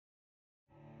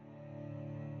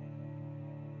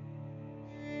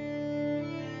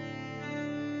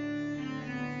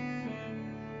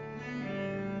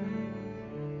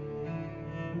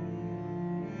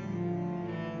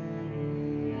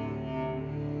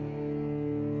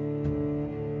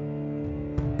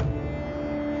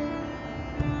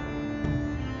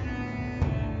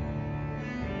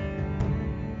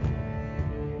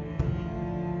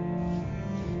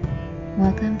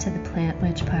Welcome to the Plant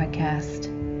Witch Podcast,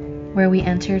 where we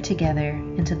enter together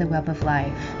into the web of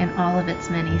life in all of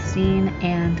its many seen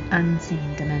and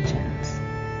unseen dimensions.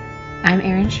 I'm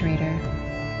Erin Schrader,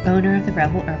 owner of the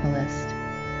Rebel Herbalist,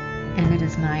 and it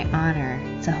is my honor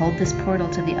to hold this portal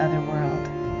to the other world.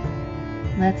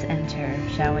 Let's enter,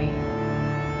 shall we?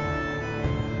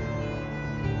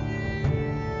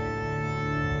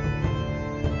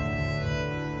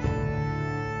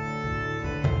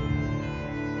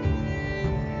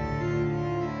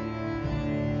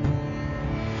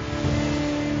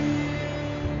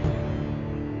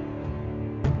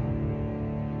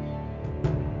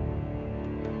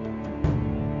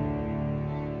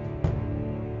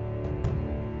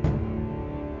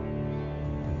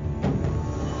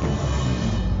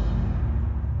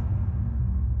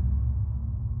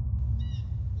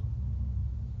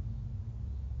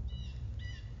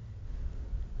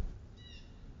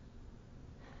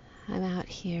 I'm out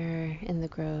here in the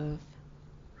grove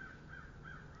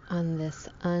on this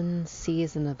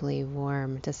unseasonably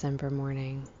warm December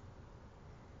morning,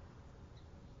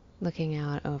 looking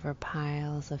out over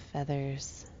piles of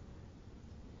feathers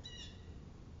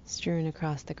strewn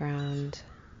across the ground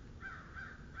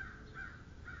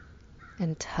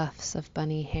and tufts of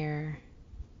bunny hair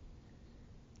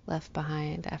left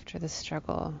behind after the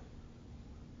struggle.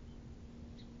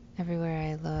 Everywhere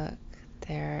I look,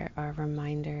 there are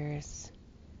reminders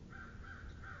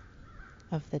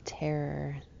of the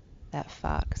terror that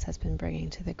Fox has been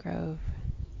bringing to the grove.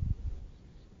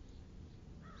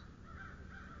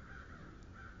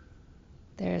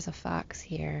 There is a fox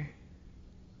here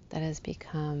that has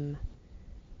become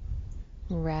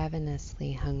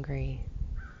ravenously hungry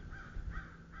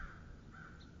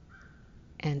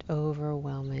and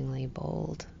overwhelmingly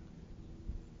bold.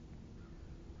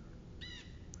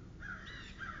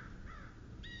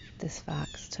 This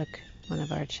fox took one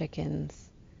of our chickens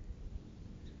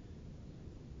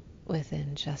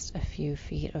within just a few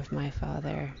feet of my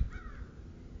father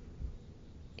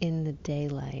in the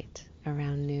daylight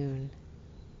around noon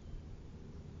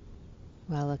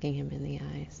while looking him in the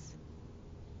eyes.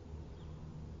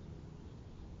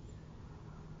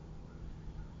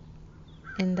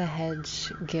 In the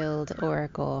Hedge Guild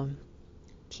Oracle,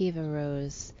 Kiva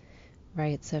Rose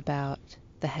writes about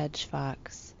the hedge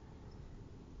fox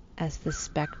as the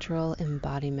spectral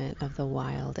embodiment of the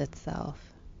wild itself.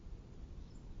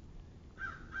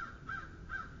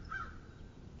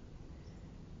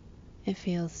 It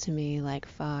feels to me like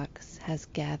Fox has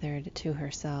gathered to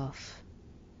herself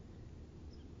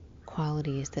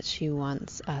qualities that she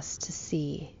wants us to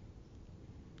see,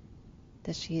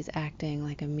 that she's acting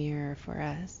like a mirror for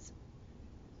us.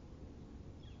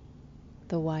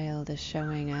 The wild is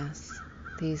showing us,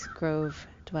 these grove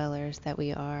dwellers that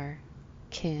we are,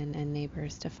 kin and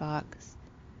neighbors to Fox.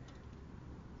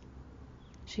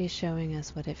 She's showing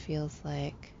us what it feels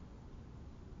like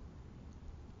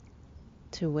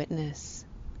to witness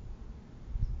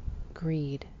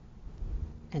greed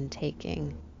and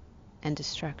taking and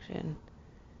destruction,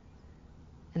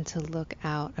 and to look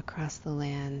out across the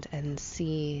land and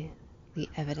see the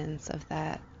evidence of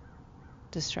that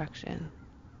destruction.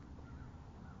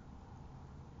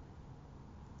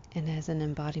 And as an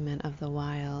embodiment of the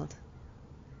wild,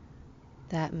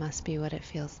 that must be what it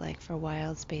feels like for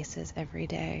wild spaces every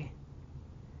day.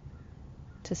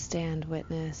 To stand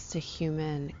witness to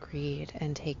human greed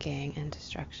and taking and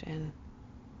destruction.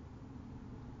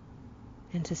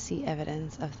 And to see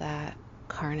evidence of that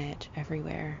carnage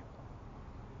everywhere.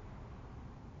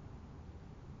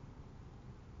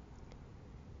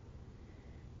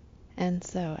 And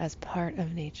so, as part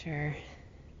of nature,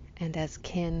 and as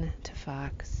kin to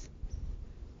Fox,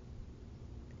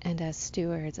 and as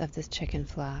stewards of this chicken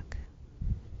flock,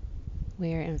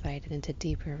 we are invited into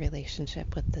deeper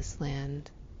relationship with this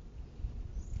land,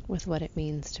 with what it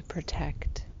means to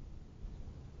protect,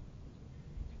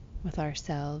 with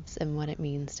ourselves, and what it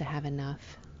means to have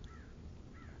enough.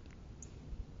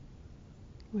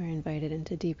 We're invited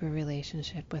into deeper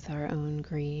relationship with our own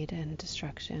greed and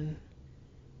destruction.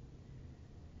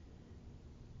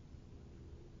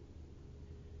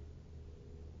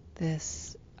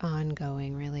 This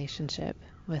ongoing relationship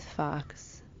with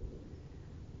Fox,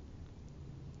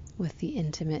 with the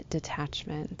intimate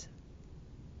detachment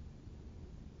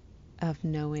of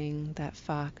knowing that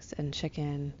Fox and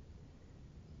chicken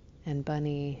and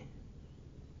bunny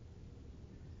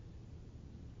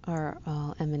are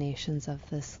all emanations of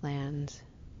this land,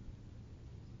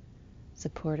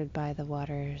 supported by the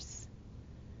waters,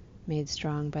 made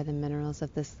strong by the minerals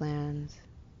of this land.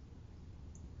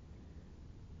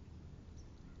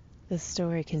 This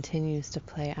story continues to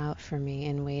play out for me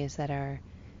in ways that are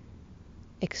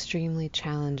extremely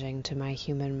challenging to my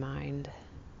human mind.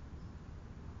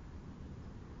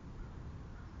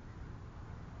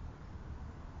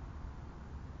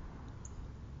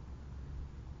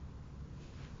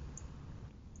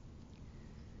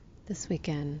 This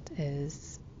weekend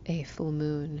is a full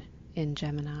moon in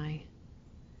Gemini,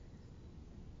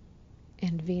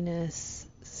 and Venus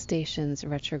stations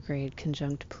retrograde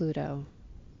conjunct Pluto.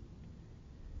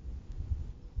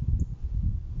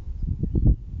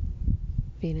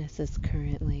 Venus is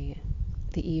currently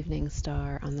the evening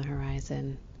star on the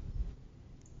horizon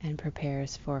and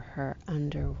prepares for her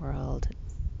underworld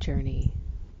journey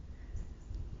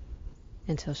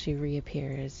until she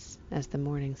reappears as the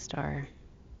morning star.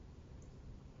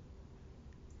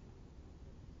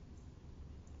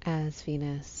 As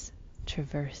Venus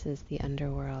traverses the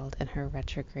underworld in her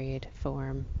retrograde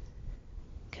form,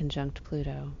 conjunct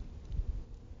Pluto,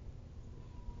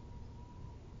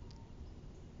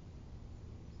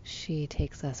 she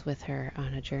takes us with her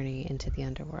on a journey into the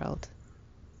underworld,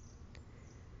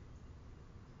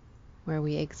 where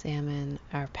we examine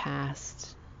our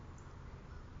past,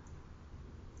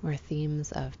 where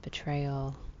themes of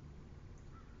betrayal,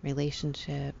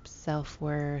 relationships,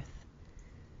 self-worth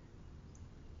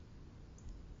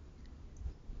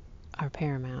are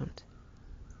paramount.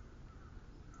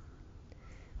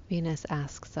 Venus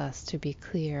asks us to be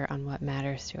clear on what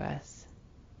matters to us.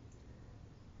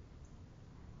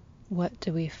 What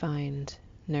do we find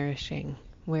nourishing?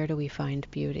 Where do we find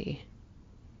beauty?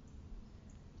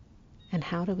 And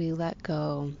how do we let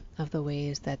go of the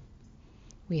ways that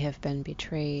we have been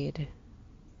betrayed,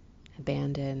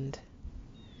 abandoned,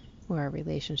 where our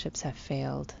relationships have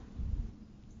failed?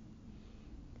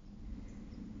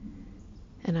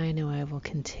 And I know I will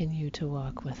continue to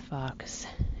walk with Fox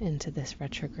into this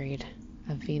retrograde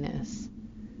of Venus,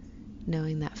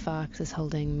 knowing that Fox is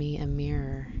holding me a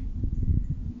mirror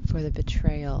for the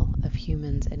betrayal of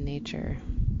humans and nature,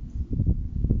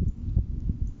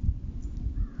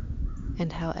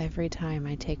 and how every time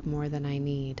I take more than I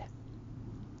need,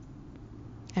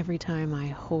 every time I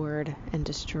hoard and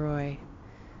destroy,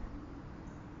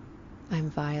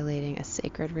 I'm violating a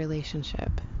sacred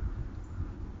relationship.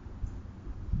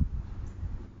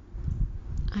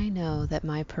 I know that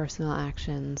my personal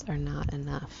actions are not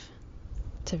enough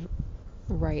to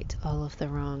right all of the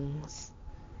wrongs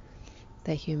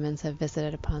that humans have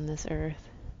visited upon this earth.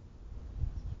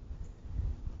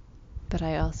 But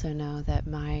I also know that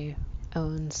my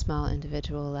own small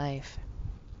individual life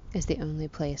is the only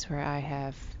place where I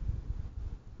have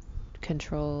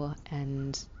control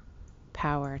and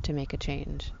power to make a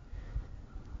change.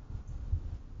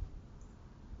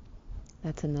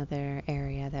 That's another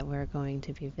area that we're going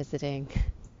to be visiting,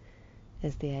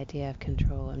 is the idea of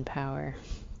control and power.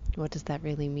 What does that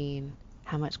really mean?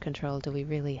 How much control do we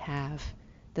really have?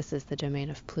 This is the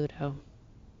domain of Pluto.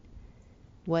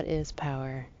 What is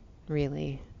power,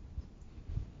 really?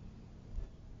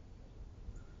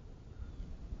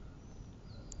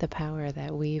 The power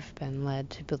that we've been led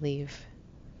to believe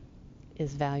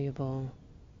is valuable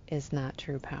is not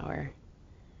true power.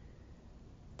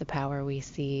 The power we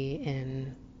see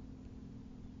in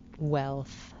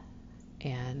wealth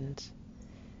and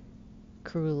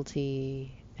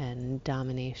cruelty and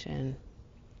domination,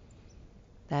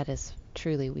 that is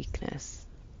truly weakness.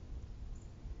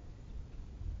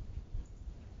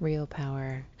 Real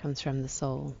power comes from the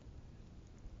soul.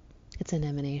 It's an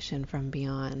emanation from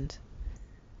beyond.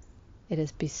 It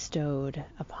is bestowed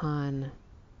upon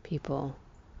people.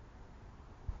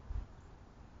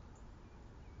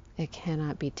 It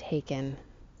cannot be taken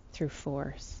through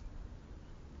force.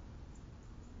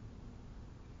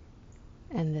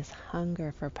 And this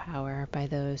hunger for power by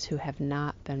those who have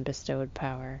not been bestowed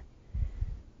power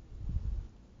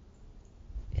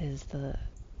is the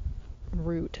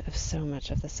root of so much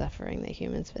of the suffering that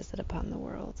humans visit upon the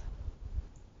world.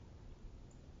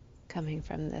 Coming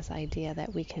from this idea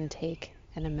that we can take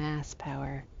and amass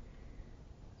power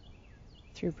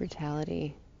through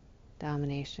brutality,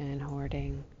 domination,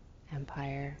 hoarding,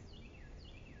 empire.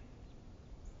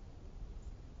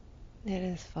 It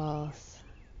is false.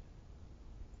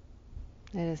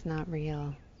 It is not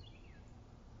real.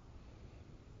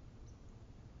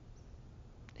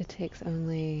 It takes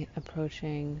only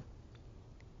approaching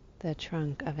the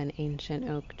trunk of an ancient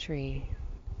oak tree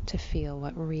to feel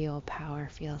what real power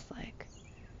feels like.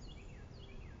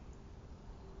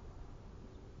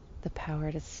 The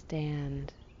power to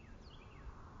stand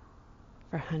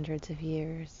for hundreds of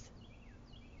years.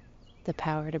 The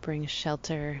power to bring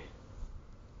shelter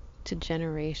to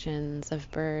generations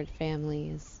of bird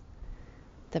families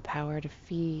the power to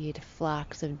feed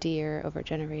flocks of deer over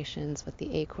generations with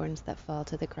the acorns that fall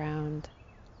to the ground,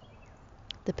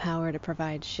 the power to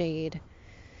provide shade,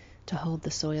 to hold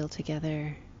the soil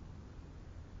together,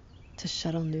 to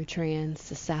shuttle nutrients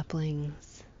to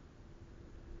saplings,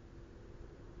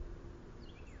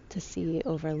 to see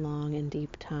over long and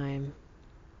deep time.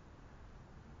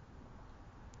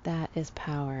 That is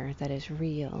power that is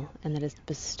real and that is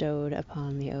bestowed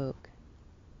upon the oak.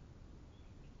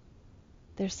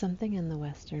 There's something in the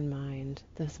Western mind,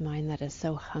 this mind that is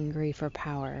so hungry for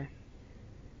power,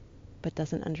 but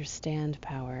doesn't understand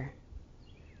power,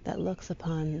 that looks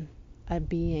upon a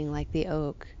being like the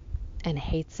oak and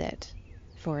hates it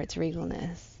for its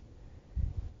regalness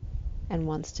and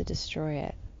wants to destroy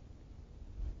it,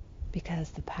 because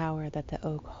the power that the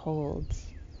oak holds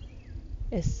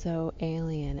is so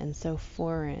alien and so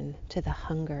foreign to the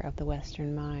hunger of the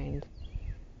Western mind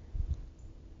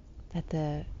that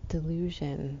the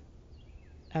delusion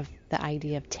of the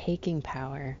idea of taking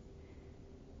power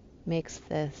makes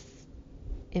this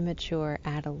immature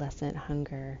adolescent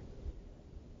hunger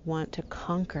want to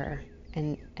conquer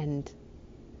and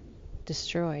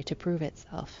destroy to prove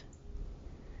itself.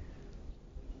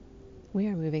 We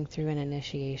are moving through an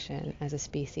initiation as a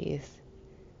species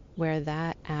where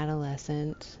that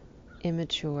adolescent,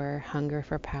 immature hunger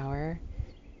for power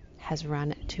has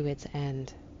run to its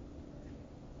end.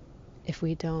 If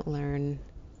we don't learn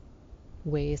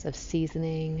ways of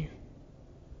seasoning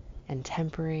and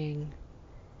tempering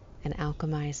and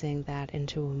alchemizing that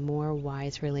into a more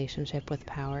wise relationship with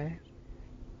power,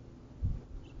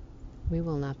 we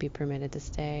will not be permitted to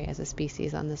stay as a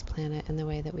species on this planet in the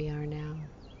way that we are now.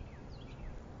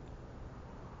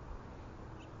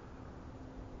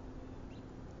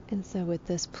 And so with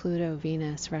this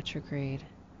Pluto-Venus retrograde,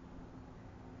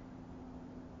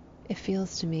 it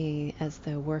feels to me as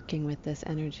though working with this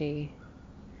energy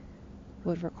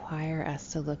would require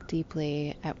us to look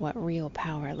deeply at what real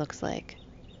power looks like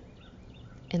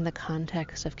in the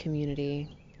context of community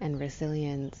and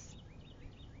resilience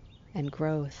and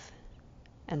growth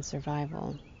and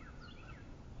survival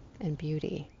and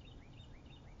beauty.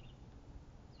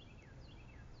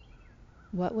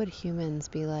 What would humans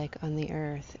be like on the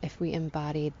earth if we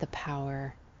embodied the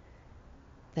power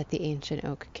that the ancient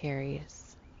oak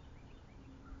carries?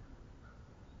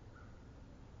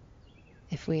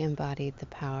 If we embodied the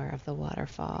power of the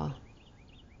waterfall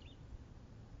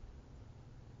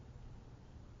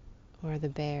or the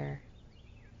bear,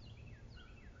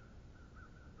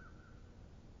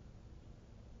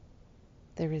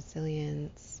 the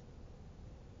resilience,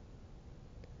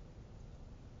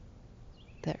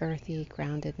 the earthy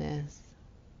groundedness.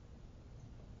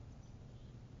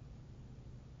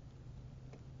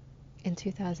 In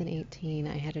 2018,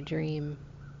 I had a dream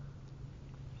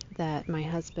that my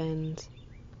husband,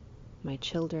 my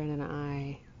children, and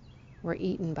I were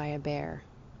eaten by a bear.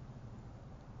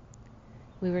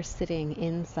 We were sitting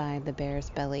inside the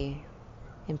bear's belly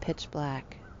in pitch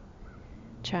black,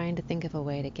 trying to think of a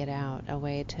way to get out, a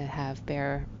way to have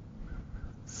bear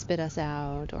spit us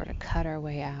out or to cut our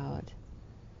way out.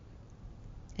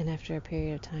 And after a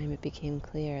period of time, it became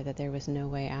clear that there was no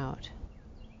way out.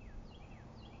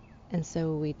 And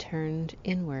so we turned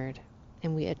inward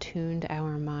and we attuned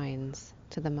our minds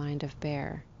to the mind of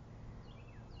bear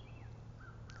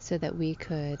so that we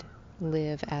could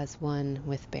live as one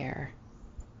with bear.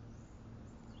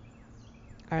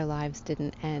 Our lives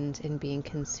didn't end in being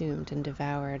consumed and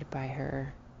devoured by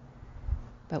her,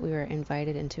 but we were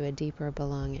invited into a deeper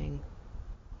belonging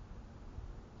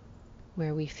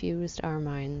where we fused our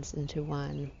minds into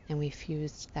one, and we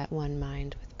fused that one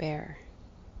mind with bear.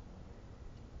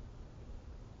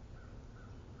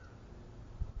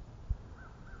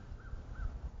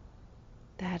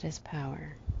 That is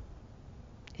power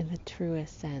in the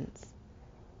truest sense.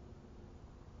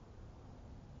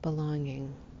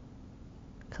 Belonging,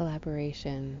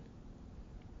 collaboration,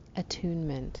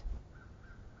 attunement.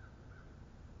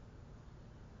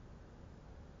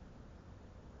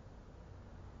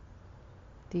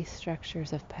 These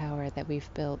structures of power that we've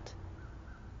built,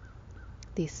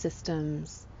 these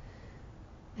systems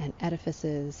and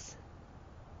edifices,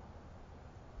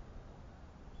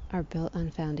 are built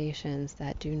on foundations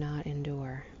that do not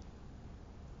endure.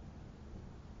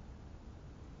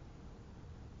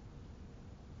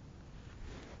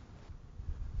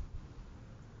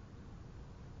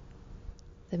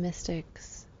 The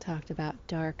mystics talked about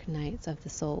dark nights of the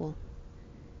soul,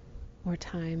 or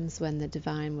times when the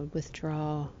divine would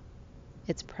withdraw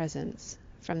its presence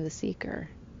from the seeker,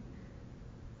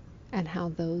 and how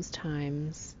those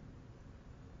times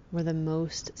were the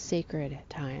most sacred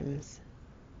times.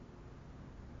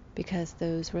 because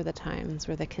those were the times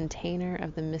where the container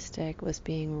of the mystic was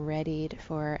being readied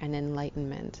for an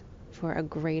enlightenment, for a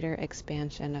greater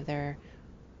expansion of their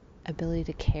ability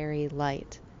to carry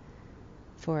light,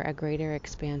 for a greater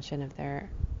expansion of their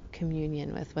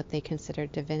communion with what they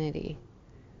considered divinity.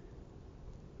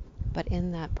 But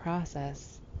in that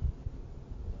process,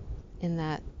 in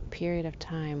that period of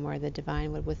time where the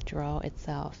divine would withdraw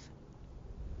itself,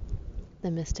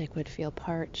 the mystic would feel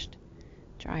parched,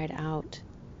 dried out,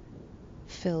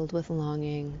 filled with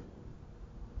longing,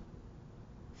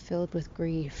 filled with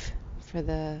grief for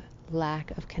the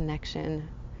lack of connection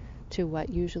to what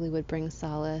usually would bring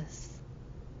solace.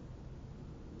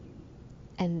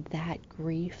 And that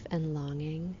grief and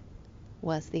longing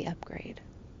was the upgrade.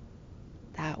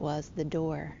 That was the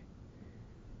door.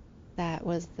 That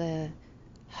was the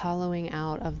hollowing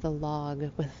out of the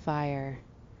log with fire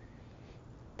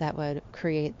that would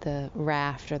create the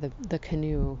raft or the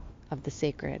canoe of the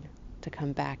sacred to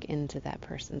come back into that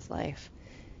person's life,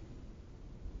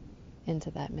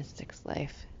 into that mystic's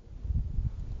life.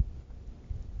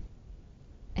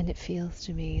 And it feels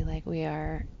to me like we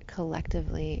are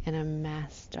collectively in a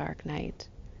mass dark night.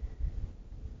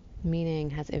 Meaning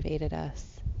has evaded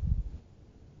us.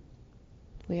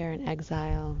 We are in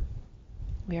exile.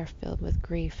 We are filled with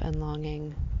grief and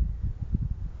longing.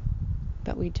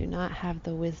 But we do not have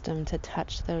the wisdom to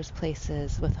touch those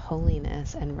places with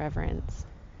holiness and reverence.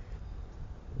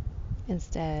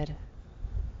 Instead,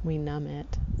 we numb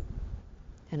it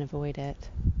and avoid it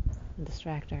and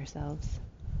distract ourselves.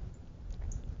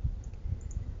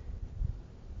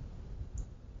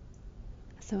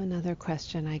 So another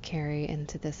question I carry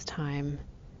into this time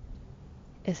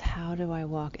is, how do I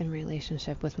walk in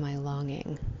relationship with my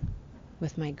longing,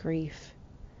 with my grief,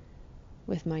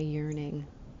 with my yearning?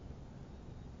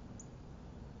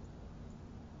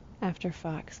 After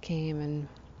Fox came and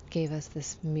gave us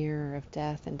this mirror of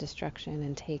death and destruction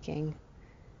and taking,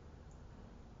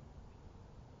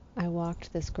 I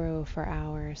walked this grove for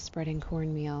hours, spreading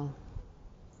cornmeal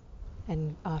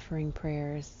and offering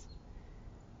prayers,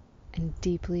 and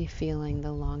deeply feeling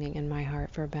the longing in my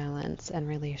heart for balance and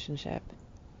relationship,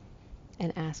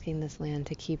 and asking this land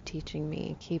to keep teaching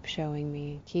me, keep showing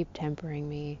me, keep tempering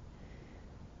me,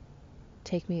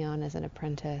 take me on as an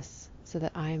apprentice so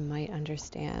that I might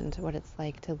understand what it's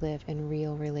like to live in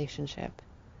real relationship,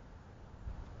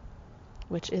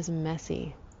 which is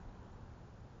messy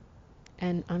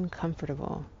and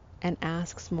uncomfortable and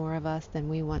asks more of us than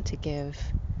we want to give,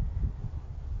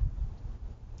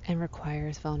 and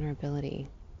requires vulnerability.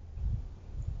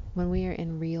 When we are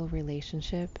in real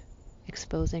relationship,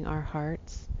 exposing our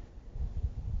hearts,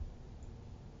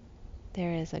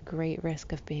 there is a great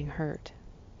risk of being hurt,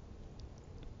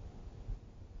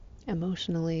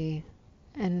 emotionally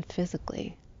and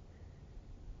physically.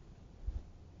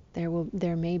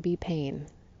 There may be pain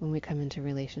when we come into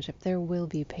relationship. There will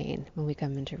be pain when we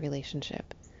come into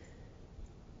relationship.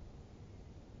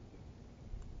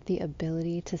 The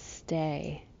ability to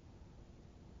stay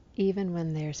even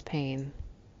when there's pain,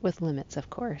 with limits of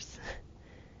course,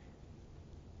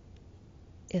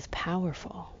 is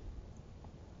powerful.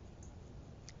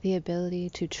 The ability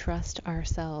to trust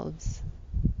ourselves,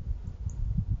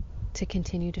 to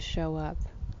continue to show up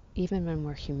even when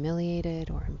we're humiliated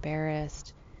or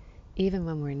embarrassed, even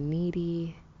when we're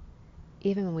needy,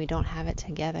 even when we don't have it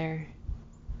together,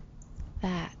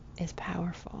 that is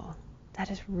powerful.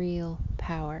 That is real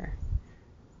power.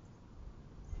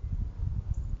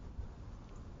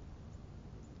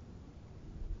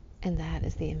 And that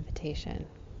is the invitation.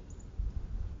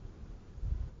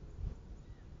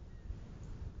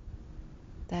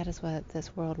 That is what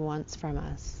this world wants from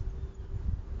us.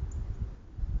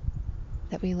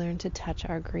 That we learn to touch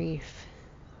our grief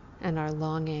and our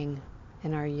longing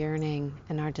and our yearning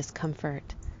and our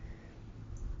discomfort,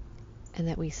 and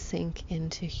that we sink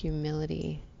into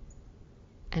humility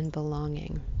and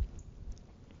belonging,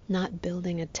 not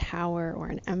building a tower or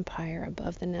an empire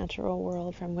above the natural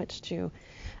world from which to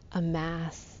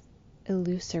amass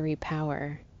illusory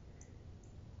power,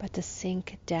 but to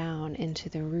sink down into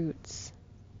the roots,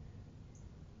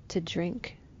 to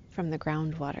drink from the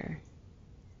groundwater,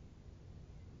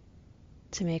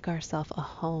 to make ourselves a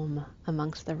home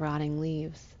amongst the rotting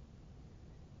leaves,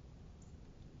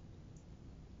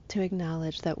 to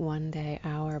acknowledge that one day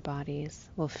our bodies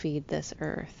will feed this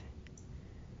earth,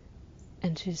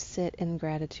 and to sit in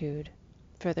gratitude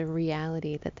for the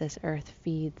reality that this earth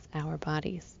feeds our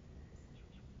bodies.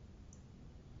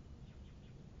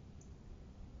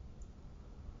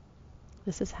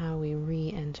 This is how we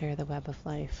re-enter the web of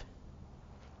life.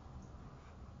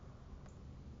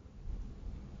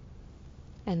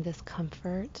 And this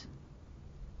comfort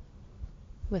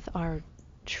with our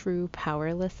true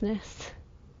powerlessness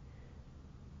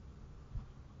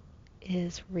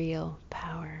is real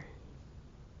power.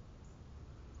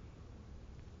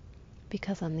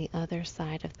 Because on the other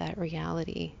side of that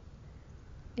reality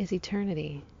is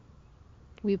eternity.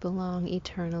 We belong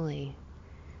eternally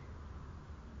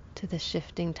to the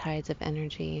shifting tides of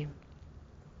energy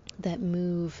that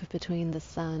move between the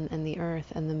sun and the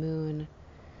earth and the moon,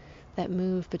 that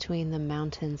move between the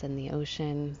mountains and the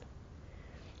ocean,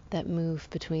 that move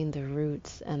between the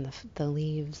roots and the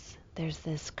leaves. There's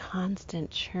this constant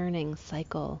churning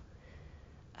cycle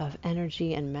of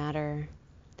energy and matter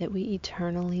that we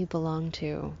eternally belong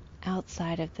to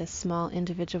outside of this small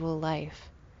individual life.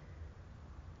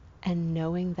 And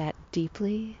knowing that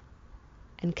deeply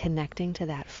and connecting to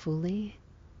that fully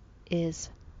is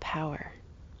power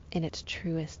in its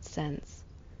truest sense.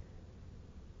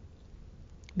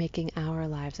 Making our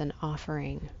lives an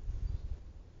offering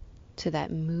to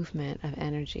that movement of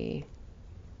energy,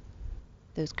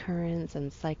 those currents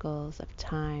and cycles of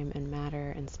time and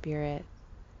matter and spirit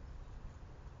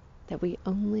that we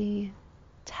only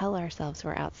tell ourselves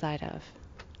we're outside of,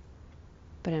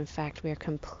 but in fact we are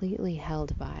completely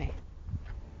held by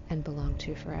and belong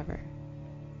to forever.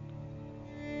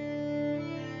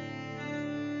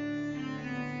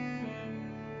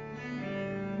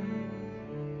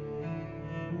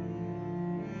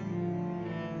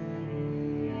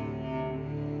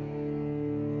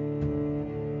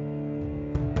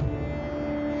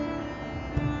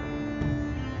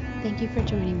 Thank you for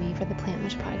joining me for the Plant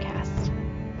Witch Podcast.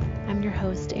 I'm your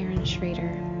host, Erin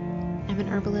Schrader. I'm an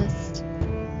herbalist,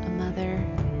 a mother,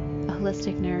 a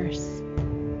holistic nurse,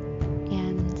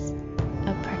 and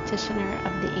a practitioner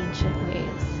of the ancient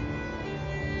ways.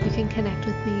 You can connect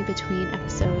with me between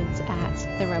episodes at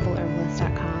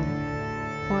therebelherbalist.com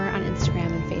or on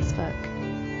Instagram and Facebook,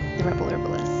 The Rebel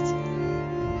Herbalist.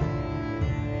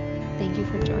 Thank you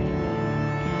for joining me,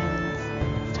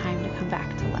 and it's time to come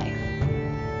back to life.